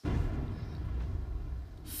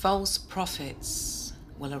False prophets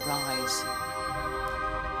will arise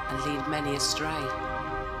and lead many astray.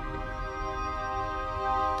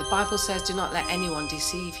 The Bible says, do not let anyone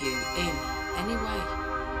deceive you in any way.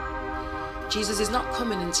 Jesus is not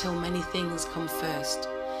coming until many things come first.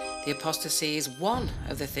 The apostasy is one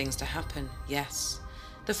of the things to happen, yes,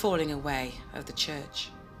 the falling away of the church.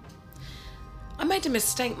 I made a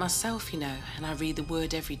mistake myself, and I read the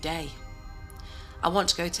word every day. I want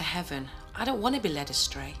to go to heaven. I don't want to be led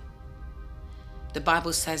astray. The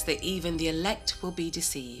Bible says that even the elect will be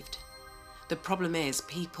deceived. The problem is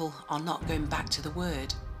people are not going back to the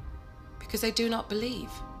word because they do not believe.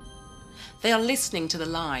 They are listening to the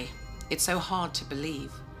lie. It's so hard to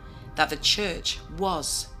believe that the church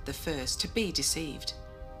was the first to be deceived.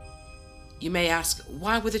 You may ask,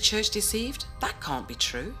 why were the church deceived? That can't be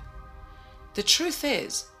true. The truth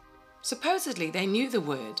is, supposedly they knew the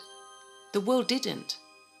word. The world didn't.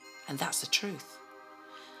 And that's the truth.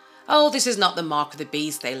 Oh, this is not the mark of the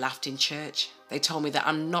beast, they laughed in church. They told me that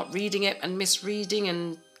I'm not reading it and misreading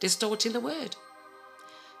and distorting the word.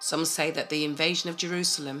 Some say that the invasion of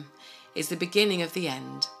Jerusalem is the beginning of the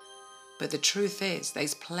end. But the truth is,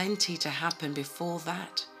 there's plenty to happen before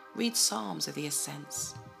that. Read Psalms of the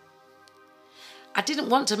Ascents. I didn't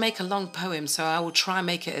want to make a long poem, so I will try and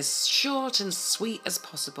make it as short and sweet as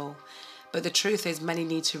possible. But the truth is, many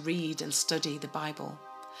need to read and study the Bible.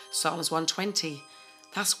 Psalms 120,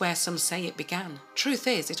 that's where some say it began. Truth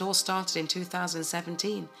is, it all started in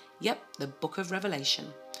 2017. Yep, the book of Revelation.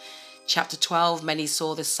 Chapter 12, many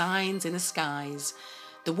saw the signs in the skies.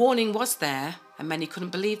 The warning was there, and many couldn't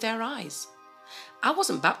believe their eyes. I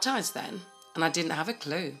wasn't baptized then, and I didn't have a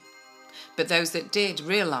clue. But those that did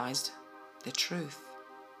realized the truth.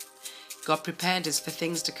 God prepared us for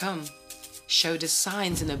things to come, showed us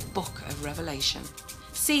signs in the book of Revelation.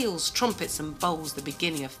 Seals, trumpets and bowls, the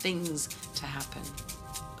beginning of things to happen.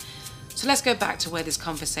 So let's go back to where this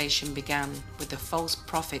conversation began, with the false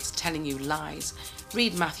prophets telling you lies.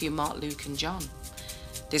 Read Matthew, Mark, Luke and John.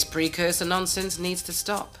 This precursor nonsense needs to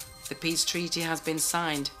stop. The peace treaty has been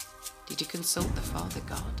signed. Did you consult the Father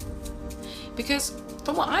God? Because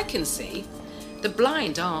from what I can see, the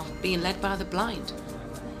blind are being led by the blind.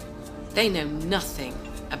 They know nothing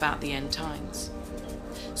about the end times.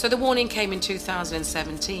 So the warning came in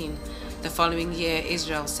 2017. The following year,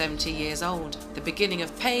 Israel 70 years old. The beginning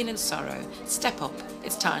of pain and sorrow. Step up,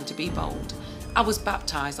 it's time to be bold. I was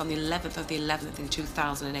baptized on the 11th of the 11th in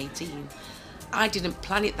 2018. I didn't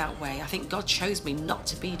plan it that way. I think God chose me not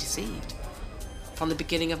to be deceived. From the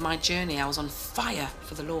beginning of my journey, I was on fire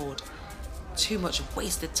for the Lord. Too much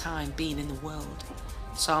wasted time being in the world.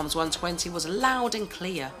 Psalms 120 was loud and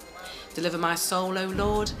clear. Deliver my soul, O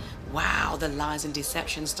Lord. Wow, the lies and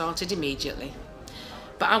deception started immediately.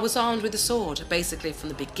 But I was armed with the sword, basically from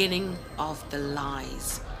the beginning of the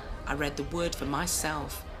lies. I read the word for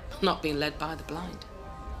myself, not being led by the blind.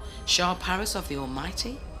 Sharp arrows of the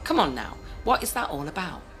Almighty? Come on now, what is that all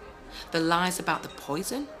about? The lies about the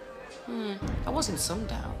poison? I was in some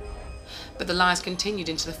doubt. But the lies continued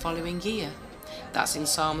into the following year. That's in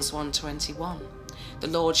Psalms 121. The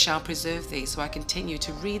Lord shall preserve thee, so I continue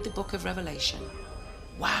to read the book of Revelation.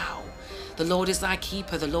 Wow! The Lord is thy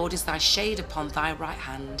keeper, the Lord is thy shade upon thy right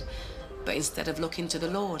hand. But instead of looking to the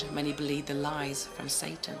Lord, many believe the lies from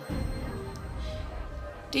Satan.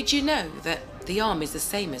 Did you know that the arm is the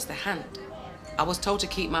same as the hand? I was told to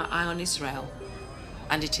keep my eye on Israel,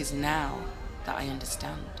 and it is now that I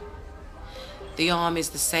understand. The arm is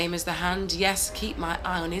the same as the hand. Yes, keep my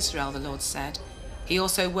eye on Israel, the Lord said. He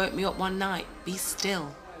also woke me up one night. Be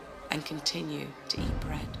still and continue to eat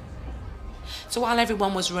bread. So while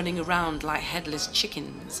everyone was running around like headless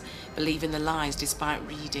chickens, believing the lies despite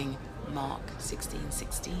reading Mark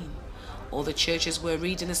 16:16, all the churches were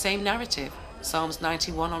reading the same narrative, Psalms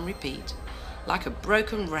 91 on repeat, like a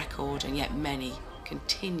broken record, and yet many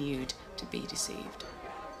continued to be deceived.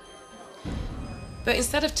 But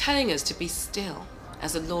instead of telling us to be still,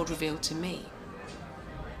 as the Lord revealed to me,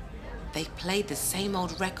 they played the same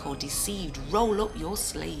old record, deceived, roll up your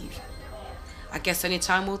sleeve. I guess only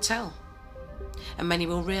time will tell, and many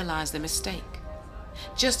will realize the mistake.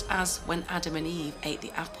 Just as when Adam and Eve ate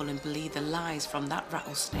the apple and believed the lies from that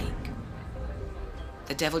rattlesnake.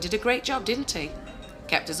 The devil did a great job, didn't he?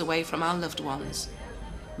 Kept us away from our loved ones.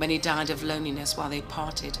 Many died of loneliness while they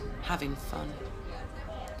parted, having fun.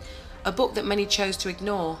 A book that many chose to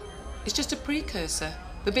ignore is just a precursor.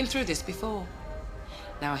 We've been through this before.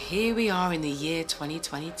 Now here we are in the year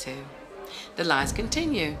 2022. The lies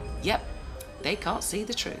continue. Yep, they can't see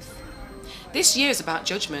the truth. This year is about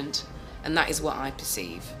judgment, and that is what I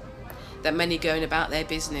perceive. That many going about their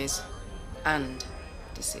business and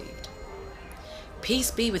deceived.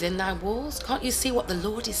 Peace be within thy walls. Can't you see what the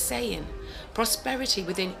Lord is saying? Prosperity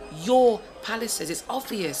within your palaces. It's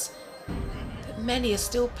obvious that many are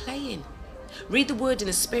still playing. Read the word in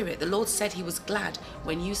the spirit. The Lord said he was glad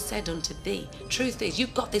when you said unto thee. Truth is,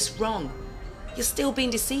 you've got this wrong. You're still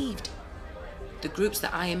being deceived. The groups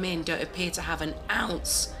that I am in don't appear to have an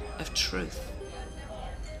ounce of truth.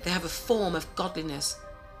 They have a form of godliness.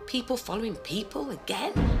 People following people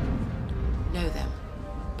again? Know them.